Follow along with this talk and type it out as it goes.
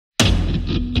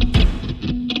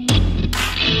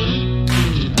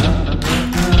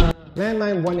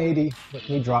and 180 with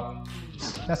knee drop.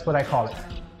 That's what I call it.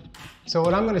 So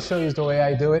what I'm going to show you is the way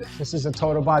I do it. This is a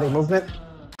total body movement.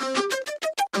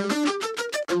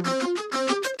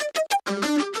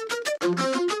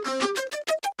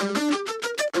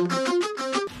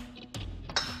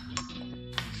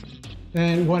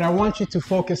 And what I want you to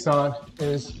focus on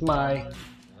is my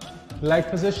leg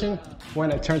position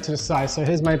when I turn to the side. So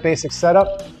here's my basic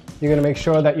setup. You're going to make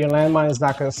sure that your landmine is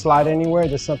not going to slide anywhere.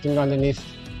 There's something underneath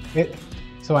it.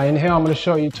 So I inhale, I'm going to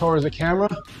show you towards the camera.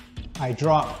 I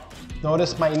drop.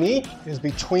 Notice my knee is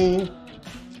between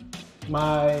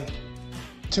my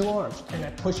two arms. And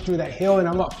I push through that heel and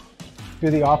I'm up. Do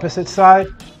the opposite side.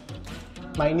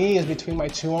 My knee is between my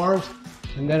two arms.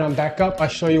 And then I'm back up. I'll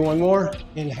show you one more.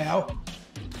 Inhale.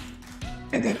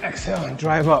 And then exhale and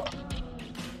drive up.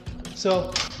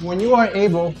 So when you are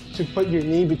able to put your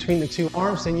knee between the two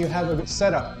arms, then you have a good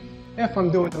setup. If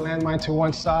I'm doing the landmine to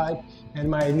one side and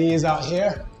my knee is out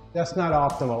here, that's not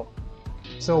optimal.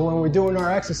 So when we're doing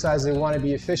our exercise, we want to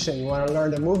be efficient. You want to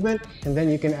learn the movement, and then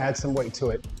you can add some weight to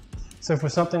it. So for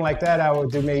something like that, I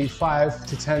would do maybe 5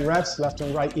 to 10 reps, left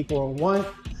and right equal 1.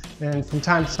 And from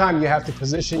time to time, you have to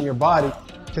position your body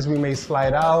because we may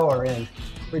slide out or in.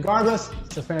 Regardless,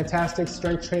 it's a fantastic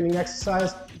strength training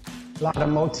exercise. A lot of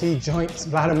multi-joints, a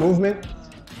lot of movement,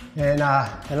 and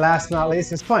last but not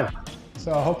least, it's fun.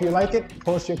 So I hope you like it.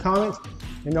 Post your comments,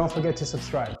 and don't forget to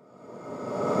subscribe.